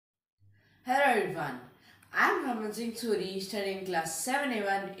Hello everyone, I am Raman Singh Suri studying class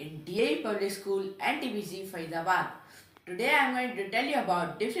 7A1 in DAE Public School NTPC Faridabad. Today I am going to tell you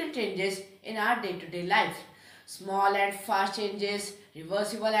about different changes in our day-to-day life. Small and fast changes,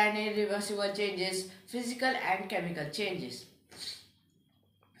 reversible and irreversible changes, physical and chemical changes.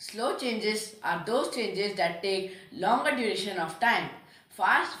 Slow changes are those changes that take longer duration of time.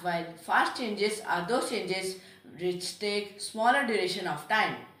 While fast changes are those changes which take smaller duration of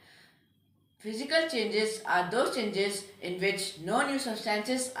time. Physical changes are those changes in which no new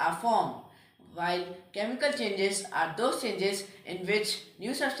substances are formed, while chemical changes are those changes in which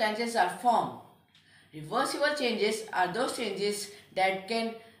new substances are formed. Reversible changes are those changes that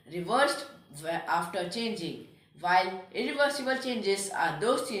can reversed after changing, while irreversible changes are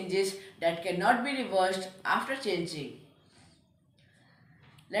those changes that cannot be reversed after changing.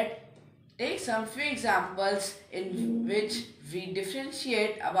 Let's take some few examples in which we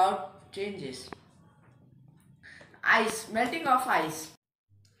differentiate about changes. Ice, melting of ice.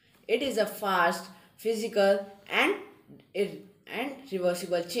 It is a fast, physical and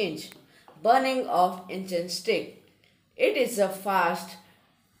reversible change. Burning of incense stick. It is a fast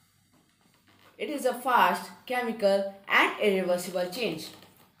chemical and irreversible change.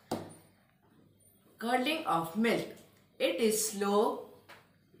 Curdling of milk. It is slow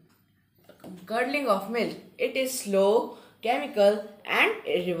Curdling of milk. It is slow, chemical and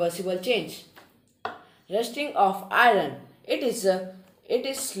irreversible change. Rusting of iron. It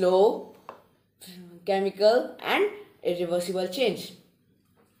is slow, chemical and irreversible change.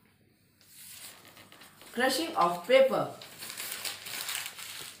 Crushing of paper.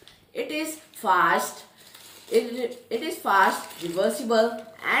 It is fast, reversible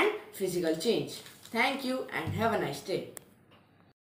and physical change. Thank you and have a nice day.